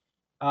intake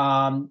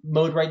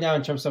mode right now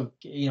in terms of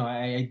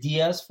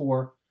ideas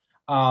for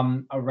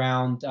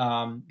around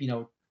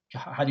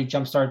how do you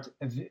jumpstart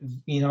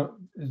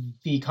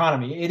the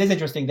economy. It is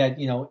interesting that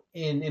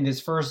in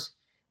this first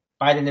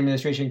Biden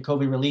administration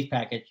COVID relief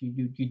package,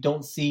 you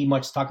don't see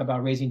much talk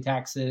about raising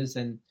taxes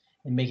and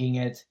making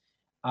it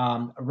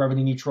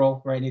revenue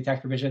neutral, right? Any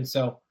tax provision.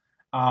 So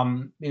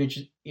I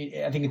think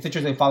it's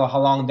interesting to follow how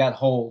long that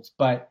holds,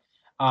 but.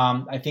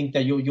 I think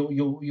that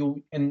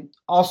you and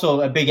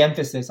also a big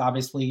emphasis,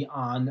 obviously,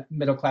 on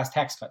middle class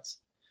tax cuts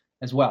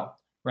as well,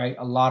 right?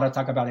 A lot of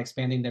talk about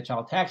expanding the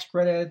child tax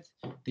credit,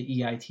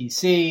 the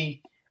EITC,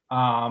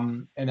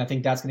 and I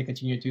think that's going to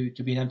continue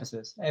to be an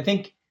emphasis. I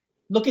think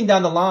looking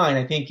down the line,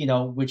 I think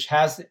which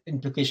has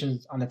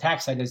implications on the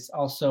tax side is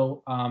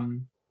also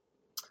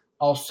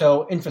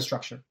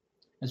infrastructure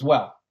as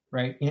well,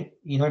 right?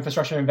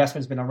 Infrastructure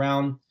investment's been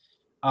around.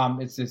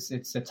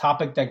 It's a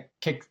topic that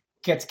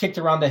gets kicked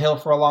around the hill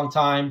for a long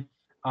time.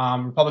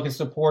 Republican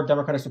support,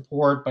 Democratic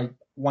support, but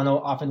one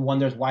often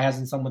wonders why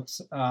hasn't something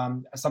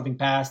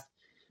passed.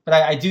 But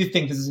I do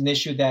think this is an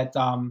issue that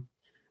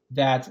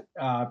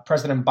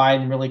President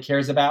Biden really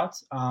cares about.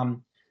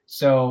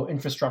 So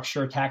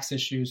infrastructure, tax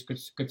issues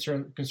could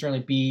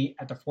certainly be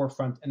at the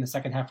forefront in the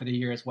second half of the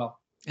year as well.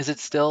 Is it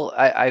still?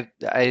 I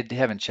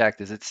haven't checked.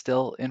 Is it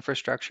still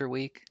Infrastructure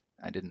Week?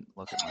 I didn't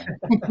look at my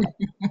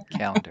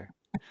calendar.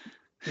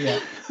 Yeah.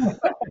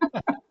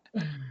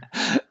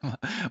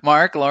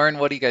 Mark, Lauren,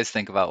 what do you guys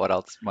think about what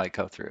else might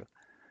go through?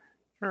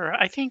 Sure.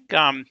 I think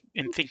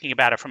in thinking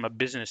about it from a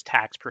business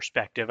tax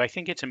perspective, I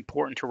think it's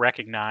important to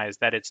recognize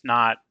that it's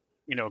not,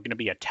 going to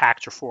be a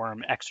tax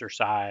reform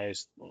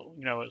exercise,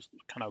 as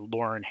kind of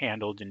Lauren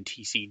handled in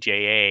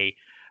TCJA,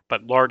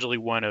 but largely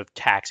one of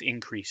tax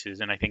increases.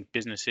 And I think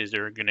businesses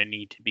are going to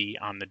need to be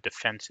on the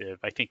defensive.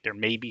 I think there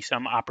may be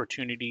some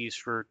opportunities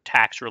for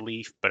tax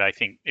relief, but I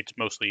think it's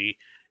mostly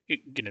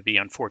going to be,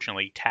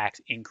 unfortunately,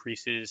 tax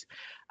increases.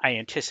 I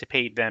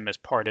anticipate them as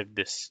part of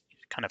this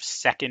kind of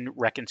second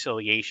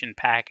reconciliation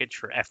package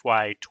for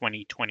FY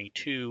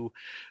 2022,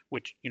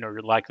 which,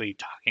 you're likely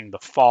talking the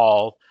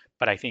fall,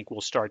 but I think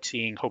we'll start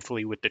seeing,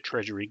 hopefully with the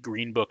Treasury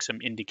Green Book,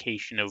 some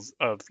indication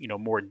of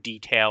more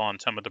detail on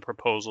some of the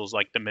proposals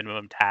like the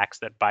minimum tax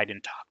that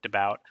Biden talked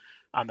about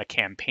on the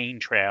campaign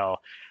trail.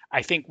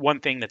 I think one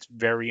thing that's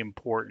very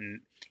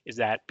important is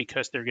that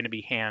because they're going to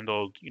be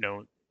handled,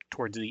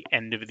 towards the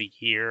end of the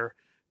year,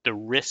 the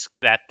risk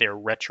that they're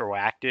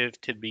retroactive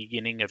to the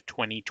beginning of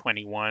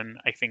 2021,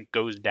 I think,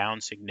 goes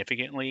down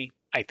significantly.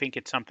 I think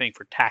it's something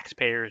for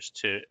taxpayers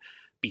to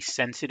be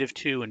sensitive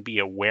to and be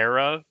aware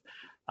of.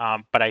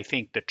 But I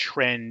think the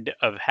trend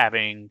of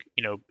having,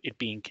 it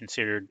being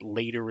considered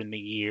later in the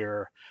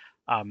year,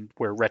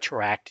 where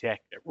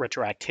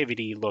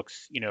retroactivity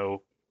looks,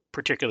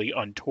 particularly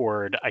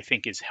untoward, I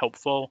think is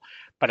helpful.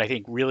 But I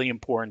think really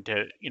important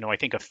to, I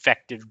think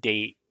effective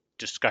date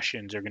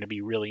discussions are going to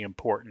be really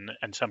important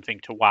and something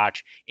to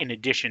watch in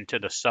addition to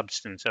the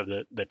substance of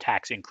the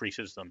tax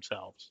increases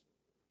themselves.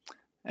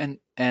 And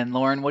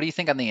Lauren, what do you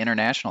think on the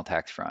international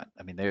tax front?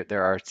 I mean,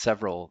 there are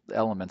several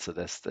elements of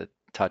this that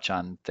touch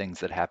on things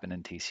that happen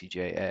in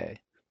TCJA.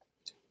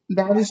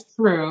 That is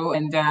true,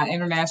 and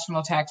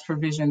international tax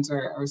provisions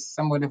are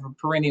somewhat of a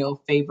perennial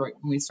favorite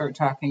when we start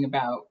talking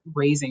about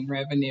raising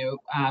revenue.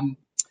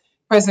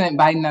 President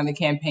Biden on the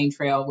campaign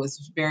trail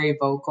was very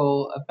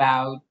vocal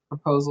about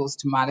proposals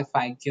to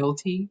modify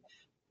GILTI,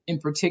 in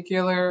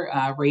particular,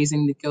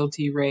 raising the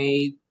GILTI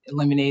rate,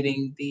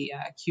 eliminating the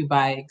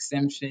QBI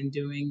exemption,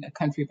 doing a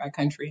country by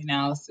country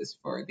analysis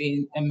for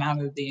the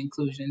amount of the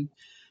inclusion.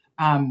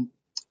 In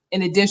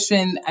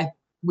addition,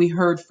 we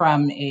heard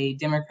from a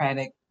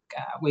Democratic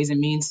Ways and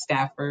Means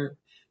staffer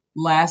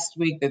last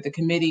week that the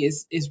committee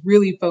is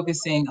really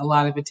focusing a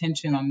lot of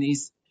attention on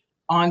these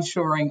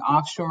onshoring,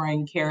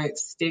 offshoring carrot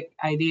stick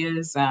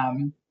ideas,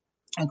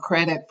 and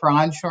credit for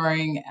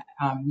onshoring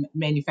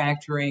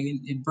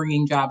manufacturing and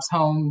bringing jobs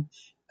home,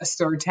 a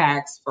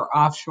surtax for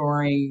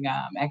offshoring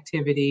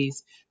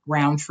activities,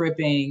 round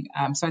tripping.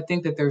 So I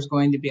think that there's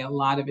going to be a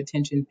lot of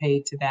attention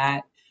paid to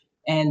that.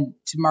 And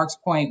to Mark's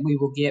point, we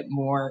will get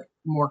more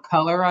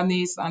color on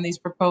these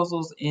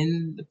proposals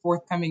in the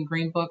forthcoming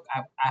Green Book.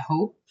 I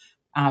hope,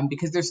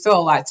 because there's still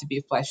a lot to be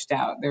fleshed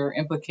out. There are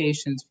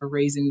implications for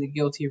raising the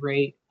GILTI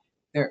rate.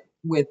 There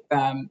with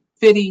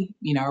FDII,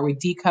 are we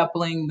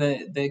decoupling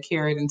the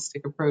carrot and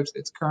stick approach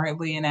that's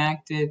currently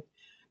enacted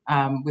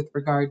with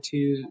regard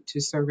to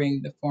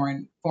serving the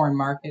foreign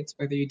markets,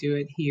 whether you do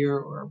it here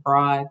or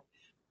abroad?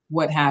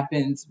 What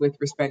happens with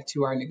respect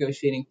to our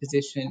negotiating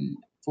position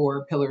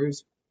for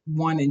pillars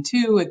 1 and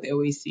 2 at the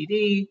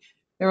OECD?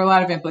 There are a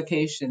lot of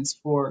implications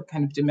for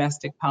kind of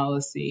domestic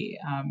policy,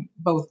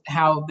 both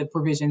how the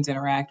provisions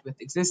interact with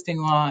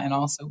existing law and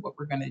also what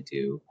we're going to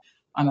do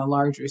on a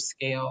larger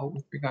scale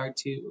with regard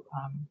to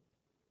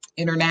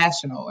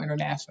international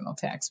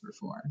tax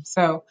reform.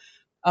 So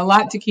a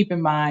lot to keep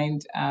in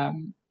mind.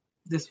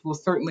 This will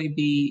certainly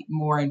be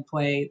more in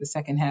play the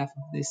second half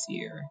of this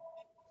year,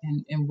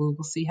 and we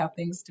will see how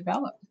things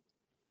develop.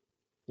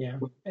 Yeah,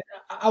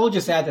 I will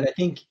just add that I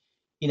think,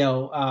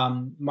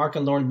 Mark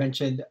and Lauren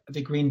mentioned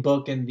the Green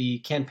Book and the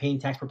campaign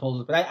tax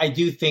proposals, but I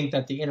do think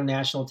that the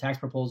international tax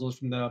proposals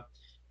from the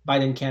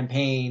Biden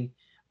campaign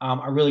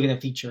are really going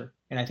to feature.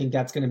 And I think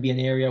that's going to be an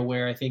area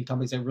where I think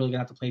companies are really going to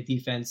have to play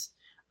defense.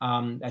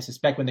 I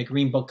suspect when the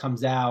Green Book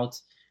comes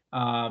out,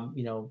 by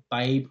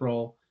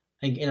April,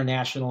 I think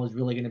international is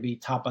really going to be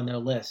top on their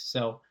list.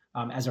 So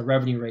as a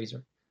revenue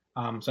raiser.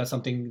 So that's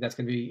something that's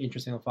going to be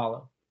interesting to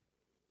follow.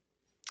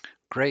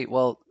 Great.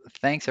 Well,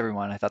 thanks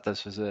everyone. I thought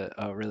this was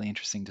a really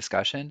interesting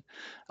discussion.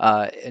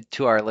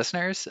 To our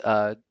listeners,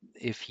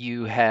 if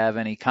you have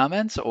any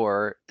comments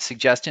or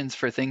suggestions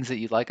for things that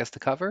you'd like us to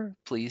cover,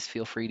 please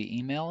feel free to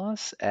email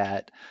us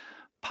at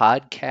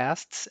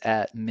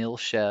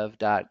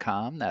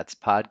podcasts@milchev.com. That's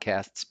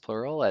podcasts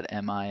plural at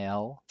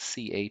milchev.com.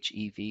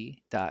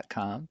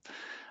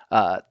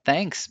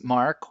 Thanks,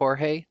 Mark,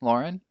 Jorge,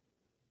 Lauren.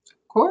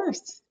 Of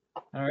course.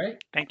 All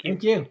right. Thank you.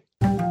 Thank you.